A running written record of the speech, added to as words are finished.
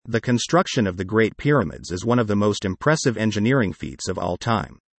The construction of the Great Pyramids is one of the most impressive engineering feats of all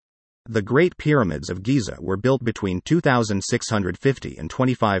time. The Great Pyramids of Giza were built between 2650 and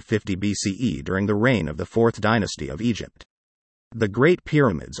 2550 BCE during the reign of the Fourth Dynasty of Egypt. The Great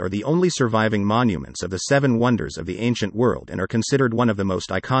Pyramids are the only surviving monuments of the Seven Wonders of the ancient world and are considered one of the most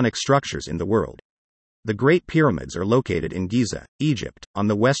iconic structures in the world. The Great Pyramids are located in Giza, Egypt, on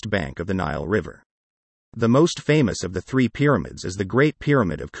the west bank of the Nile River. The most famous of the three pyramids is the Great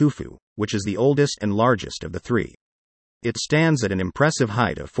Pyramid of Khufu, which is the oldest and largest of the three. It stands at an impressive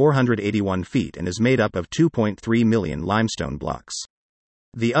height of 481 feet and is made up of 2.3 million limestone blocks.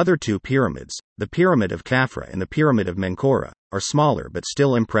 The other two pyramids, the Pyramid of Khafra and the Pyramid of Menkaure, are smaller but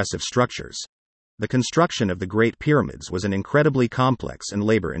still impressive structures. The construction of the Great Pyramids was an incredibly complex and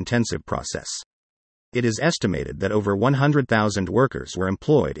labor-intensive process. It is estimated that over 100,000 workers were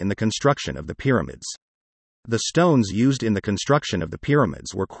employed in the construction of the pyramids. The stones used in the construction of the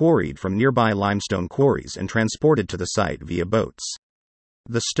pyramids were quarried from nearby limestone quarries and transported to the site via boats.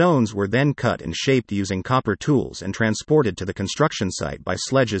 The stones were then cut and shaped using copper tools and transported to the construction site by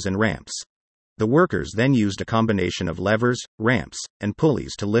sledges and ramps. The workers then used a combination of levers, ramps, and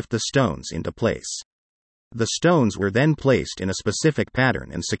pulleys to lift the stones into place. The stones were then placed in a specific pattern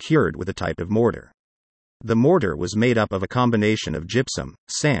and secured with a type of mortar. The mortar was made up of a combination of gypsum,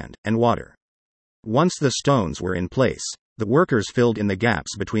 sand, and water. Once the stones were in place, the workers filled in the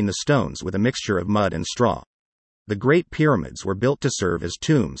gaps between the stones with a mixture of mud and straw. The Great Pyramids were built to serve as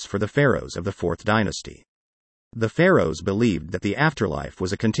tombs for the pharaohs of the Fourth Dynasty. The pharaohs believed that the afterlife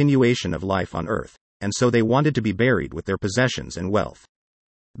was a continuation of life on earth, and so they wanted to be buried with their possessions and wealth.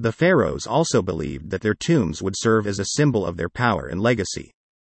 The pharaohs also believed that their tombs would serve as a symbol of their power and legacy.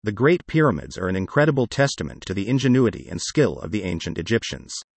 The Great Pyramids are an incredible testament to the ingenuity and skill of the ancient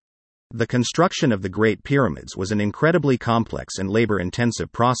Egyptians. The construction of the Great Pyramids was an incredibly complex and labor-intensive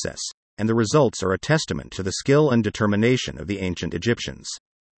process, and the results are a testament to the skill and determination of the ancient Egyptians.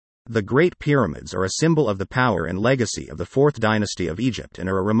 The Great Pyramids are a symbol of the power and legacy of the Fourth Dynasty of Egypt and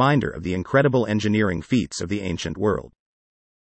are a reminder of the incredible engineering feats of the ancient world.